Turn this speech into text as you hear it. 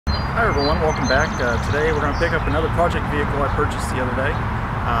Hi everyone, welcome back. Today we're going to pick up another project vehicle I purchased the other day.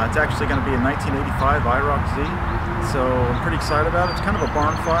 It's actually going to be a 1985 Iroc Z, so I'm pretty excited about it. It's kind of a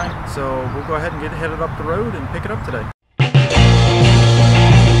barn find, so we'll go ahead and get headed up the road and pick it up today.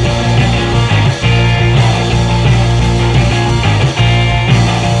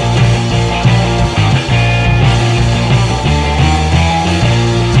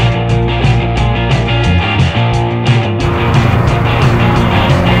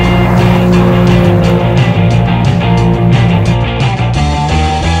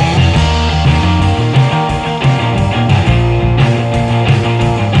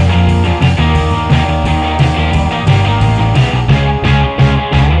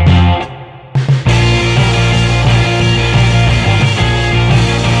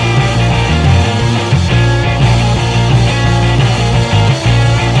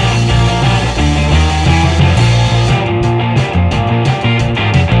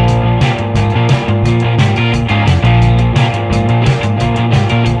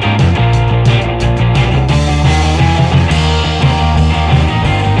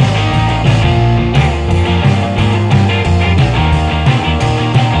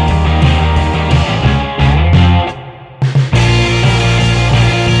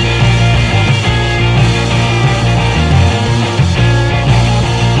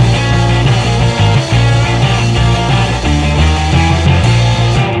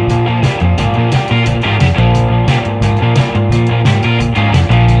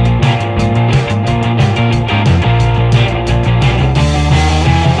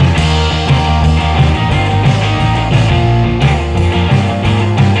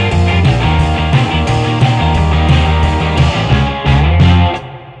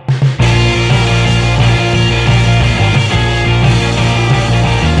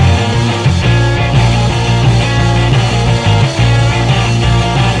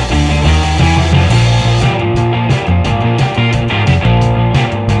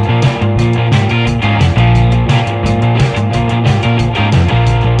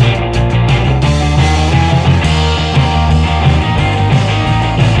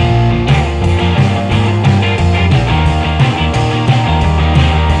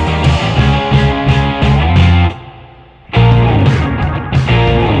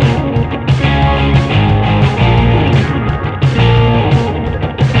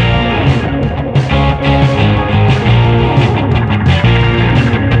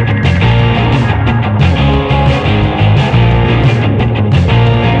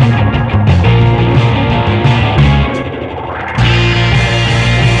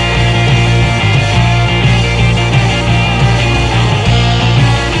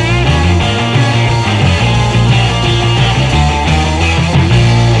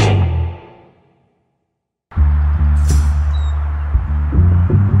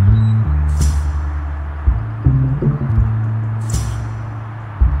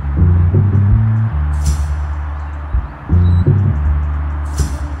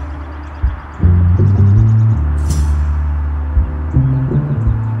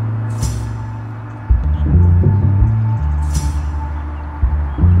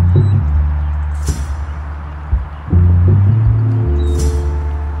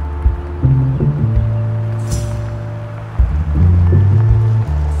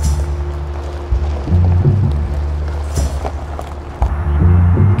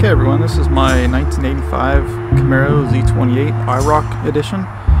 Okay everyone, this is my 1985 Camaro Z28 Iroc edition.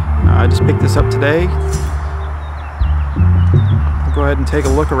 I just picked this up today. I'll go ahead and take a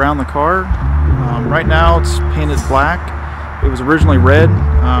look around the car. Right now it's painted black. It was originally red.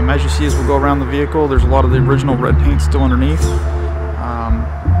 As you see as we go around the vehicle, there's a lot of the original red paint still underneath.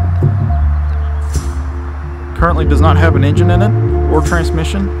 Currently does not have an engine in it or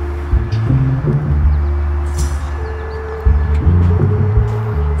transmission.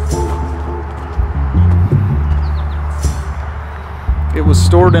 It was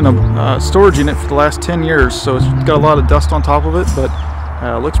stored in a storage unit for the last 10 years, so it's got a lot of dust on top of it, but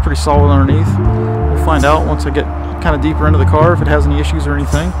looks pretty solid underneath. We'll find out once I get kind of deeper into the car if it has any issues or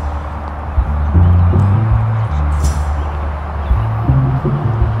anything.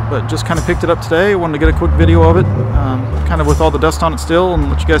 But just kind of picked it up today. I wanted to get a quick video of it, kind of with all the dust on it still, and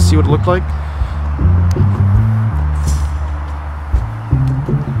let you guys see what it looked like.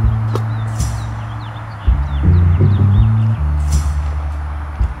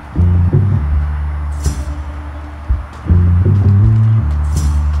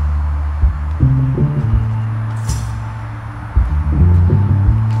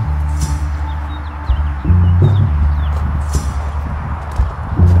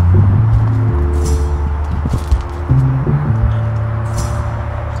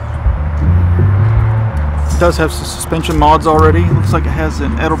 does have some suspension mods already. It looks like it has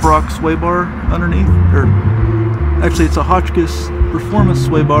an Edelbrock sway bar underneath, or actually it's a Hotchkiss Performance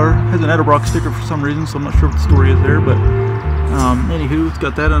sway bar. It has an Edelbrock sticker for some reason, so I'm not sure what the story is there, but anywho, it's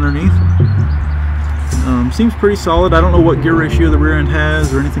got that underneath. Seems pretty solid. I don't know what gear ratio the rear end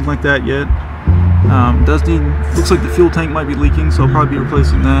has or anything like that yet. Does need, looks like the fuel tank might be leaking, so I'll probably be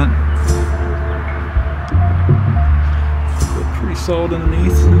replacing that. But pretty solid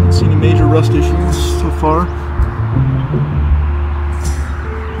underneath. I don't see any major rust issues so far.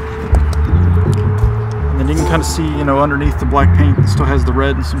 And then you can kind of see, you know, underneath the black paint, it still has the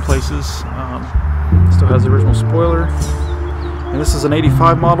red in some places. Still has the original spoiler. And this is an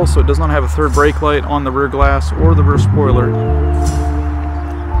 85 model, so it does not have a third brake light on the rear glass or the rear spoiler. You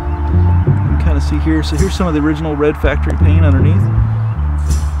can kind of see here. So here's some of the original red factory paint underneath.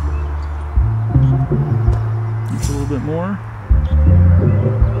 There's a little bit more.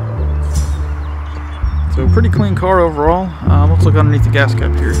 So pretty clean car overall. Let's look underneath the gas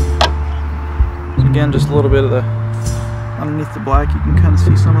cap here. So again, just a little bit of the underneath the black. You can kind of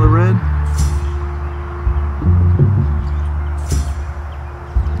see some of the red.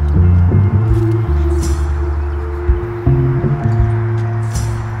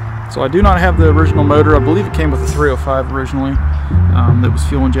 So I do not have the original motor. I believe it came with a 305 originally that was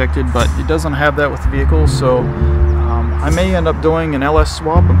fuel injected, but it doesn't have that with the vehicle, so I may end up doing an LS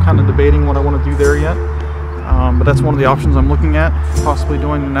swap. I'm kind of debating what I want to do there yet, but that's one of the options I'm looking at, possibly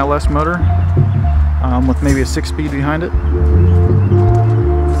doing an LS motor with maybe a 6-speed behind it.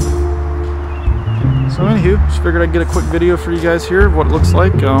 So anywho, just figured I'd get a quick video for you guys here of what it looks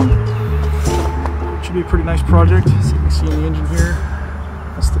like. Should be a pretty nice project. So you can see the engine here.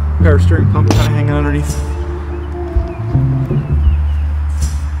 That's the power steering pump kind of hanging underneath.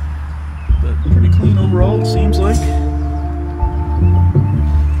 But pretty clean overall, it seems like.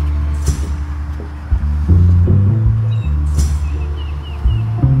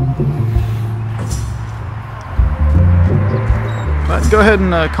 But go ahead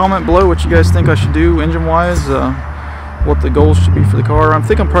and comment below what you guys think I should do engine-wise, what the goals should be for the car. I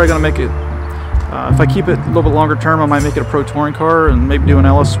think I'm probably going to make it, if I keep it a little bit longer term, I might make it a pro touring car and maybe do an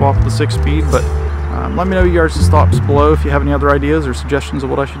LS swap with the 6-speed. But let me know your guys' thoughts below if you have any other ideas or suggestions of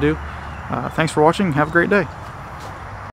what I should do. Thanks for watching. Have a great day.